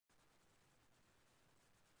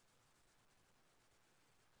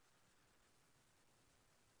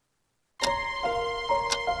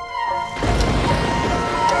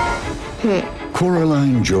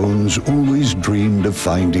Coraline Jones always dreamed of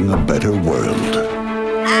finding a better world.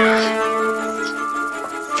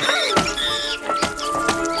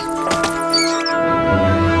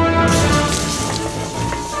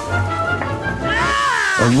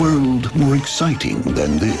 A world more exciting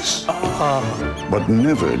than this. But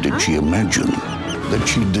never did she imagine that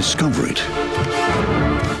she'd discover it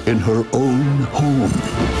in her own home.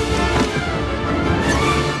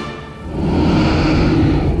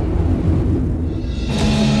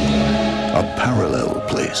 A parallel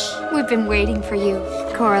place. We've been waiting for you,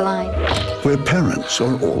 Coraline. Where parents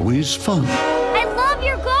are always fun. I love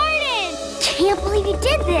your garden! Can't believe you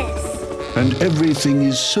did this! And everything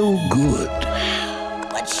is so good.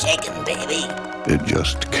 What's shaking, baby? It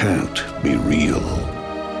just can't be real.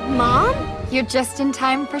 Mom? You're just in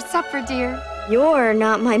time for supper, dear. You're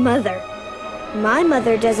not my mother. My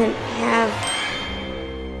mother doesn't have...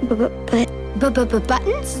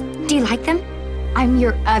 Buttons? Do you like them? I'm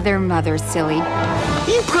your other mother, silly.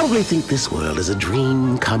 You probably think this world is a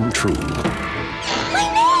dream come true. My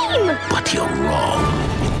name! But you're wrong.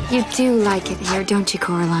 You do like it here, don't you,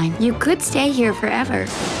 Coraline? You could stay here forever.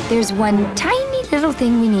 There's one tiny little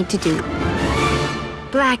thing we need to do.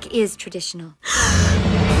 Black is traditional.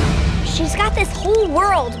 She's got this whole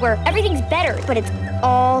world where everything's better, but it's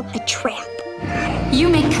all a trap. You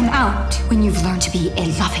may come out when you've learned to be a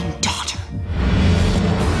loving daughter.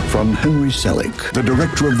 From Henry Selick, the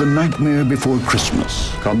director of The Nightmare Before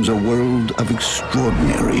Christmas, comes a world of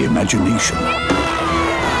extraordinary imagination.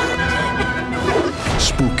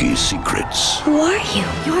 Spooky secrets. Who are you?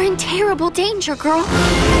 You're in terrible danger, girl.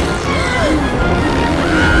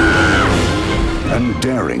 And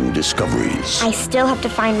daring discoveries. I still have to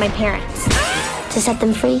find my parents. To set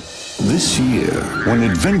them free? This year, when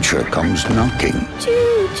adventure comes knocking,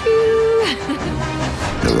 Choo-choo.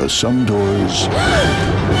 there are some doors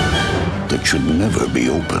that should never be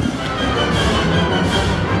opened.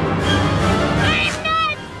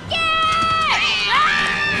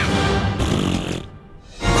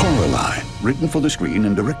 Coraline, written for the screen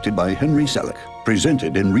and directed by Henry Selick,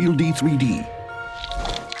 presented in Real D 3D.